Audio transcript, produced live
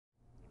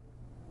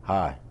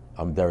Hi,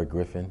 I'm Derek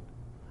Griffin.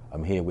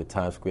 I'm here with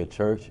Times Square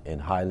Church in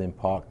Highland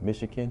Park,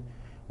 Michigan.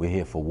 We're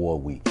here for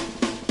WarWeek.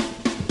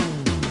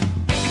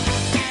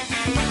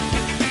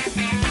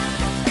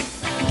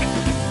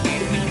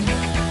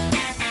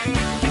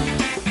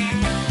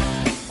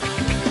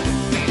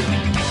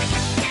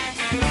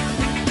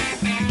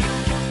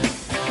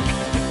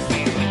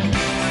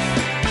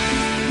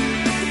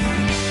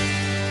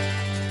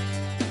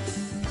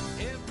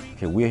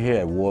 Okay, we're here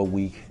at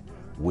WarWeek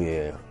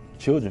where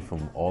children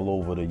from all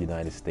over the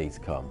United States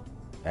come.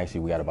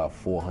 Actually, we got about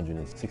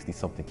 460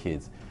 something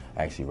kids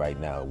actually right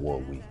now at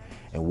WarWeek.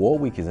 And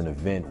WarWeek is an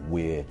event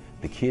where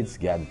the kids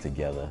gather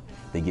together,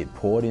 they get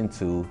poured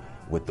into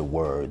with the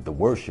word. The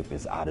worship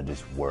is out of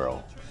this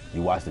world.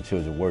 You watch the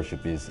children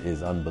worship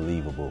is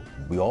unbelievable.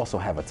 We also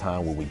have a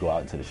time where we go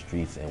out into the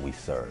streets and we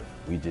serve.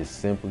 We just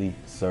simply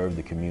serve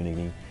the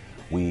community.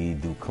 We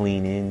do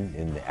cleaning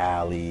in the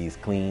alleys,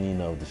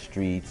 cleaning of the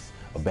streets,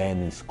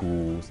 abandoned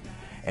schools.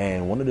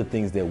 And one of the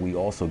things that we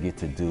also get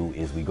to do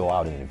is we go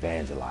out and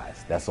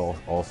evangelize. That's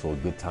also a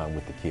good time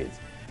with the kids.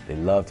 They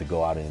love to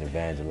go out and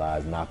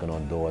evangelize, knocking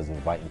on doors,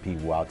 inviting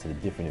people out to the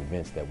different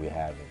events that we're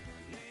having.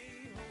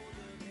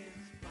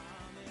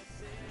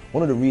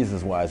 One of the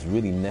reasons why it's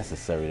really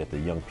necessary that the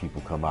young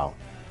people come out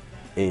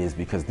is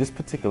because this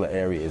particular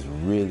area is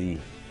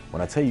really,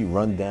 when I tell you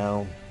run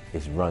down,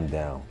 it's run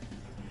down.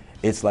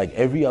 It's like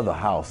every other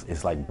house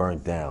is like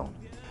burnt down.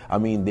 I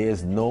mean,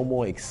 there's no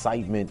more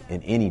excitement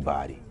in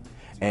anybody.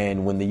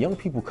 And when the young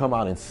people come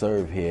out and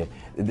serve here,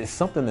 there's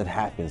something that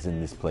happens in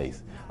this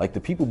place. Like the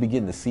people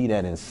begin to see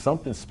that and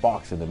something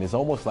sparks in them. It's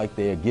almost like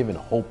they're given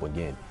hope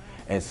again.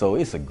 And so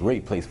it's a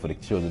great place for the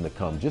children to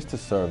come just to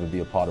serve and be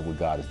a part of what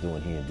God is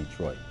doing here in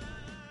Detroit.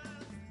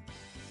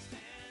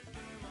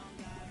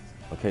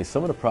 Okay,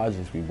 some of the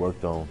projects we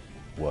worked on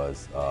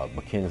was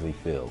McKinley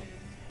Field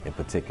in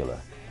particular.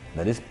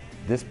 Now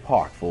this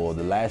park for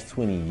the last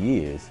 20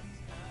 years,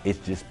 it's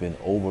just been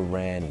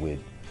overran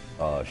with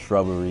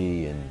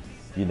shrubbery and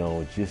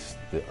just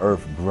the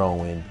earth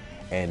growing,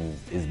 and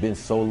it's been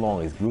so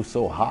long, it grew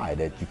so high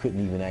that you couldn't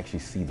even actually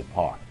see the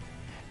park.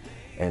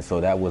 And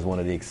so that was one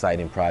of the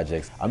exciting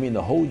projects. I mean,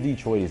 the whole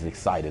Detroit is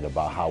excited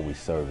about how we're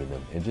serving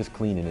them and just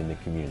cleaning in the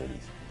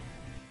communities.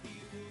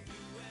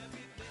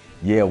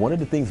 Yeah, one of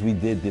the things we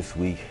did this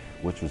week,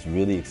 which was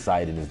really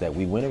exciting, is that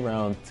we went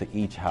around to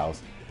each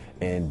house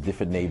in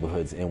different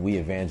neighborhoods and we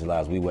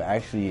evangelized. We were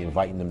actually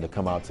inviting them to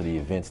come out to the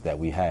events that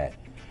we had.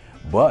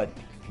 But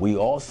we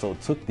also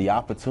took the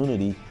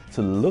opportunity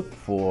to look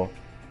for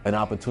an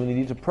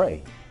opportunity to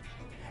pray.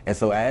 And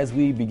so as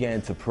we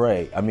began to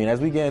pray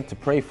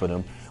for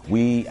them,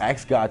 we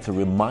asked God to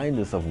remind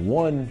us of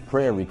one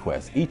prayer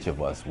request, each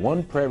of us,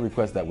 one prayer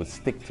request that would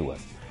stick to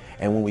us.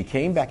 And when we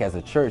came back as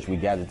a church, we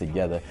gathered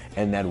together,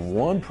 and that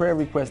one prayer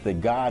request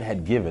that God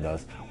had given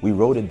us, we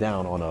wrote it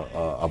down on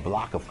a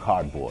block of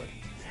cardboard.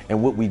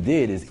 And what we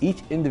did is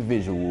each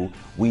individual,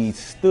 we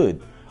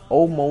stood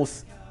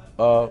almost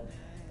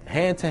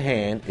hand to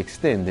hand,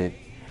 extended,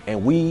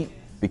 and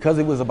because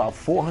it was about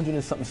 400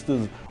 and something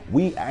students,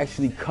 we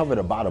actually covered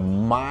about a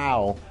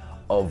mile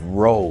of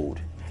road.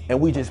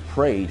 And we just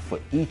prayed for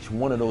each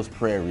one of those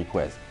prayer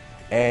requests.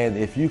 And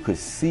if you could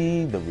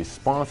see the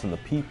response from the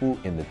people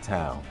in the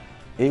town,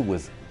 it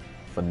was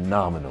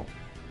phenomenal.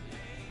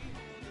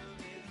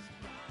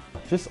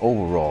 Just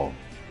overall,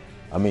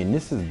 I mean,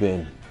 this has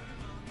been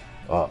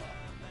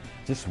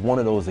just one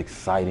of those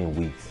exciting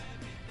weeks.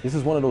 This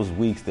is one of those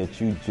weeks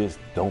that you just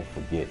don't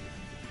forget.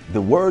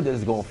 The word that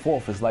is going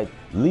forth is like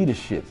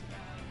leadership.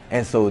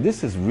 And so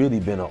this has really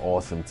been an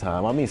awesome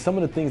time. I mean, some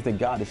of the things that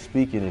God is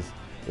speaking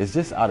is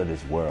just out of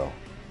this world.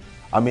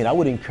 I mean, I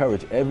would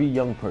encourage every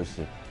young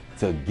person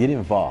to get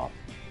involved,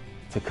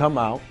 to come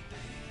out,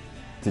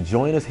 to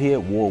join us here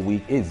at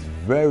WarWeek. It's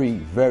very,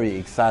 very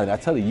exciting. I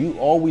tell you, you're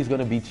always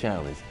going to be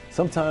challenged.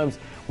 Sometimes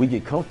we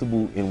get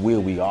comfortable in where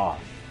we are,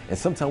 and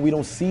sometimes we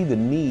don't see the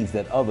needs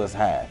that others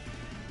have.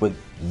 But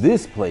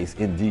this place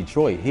in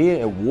Detroit,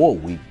 here at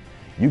WarWeek,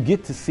 you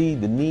get to see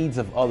the needs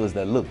of others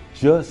that look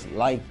just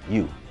like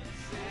you.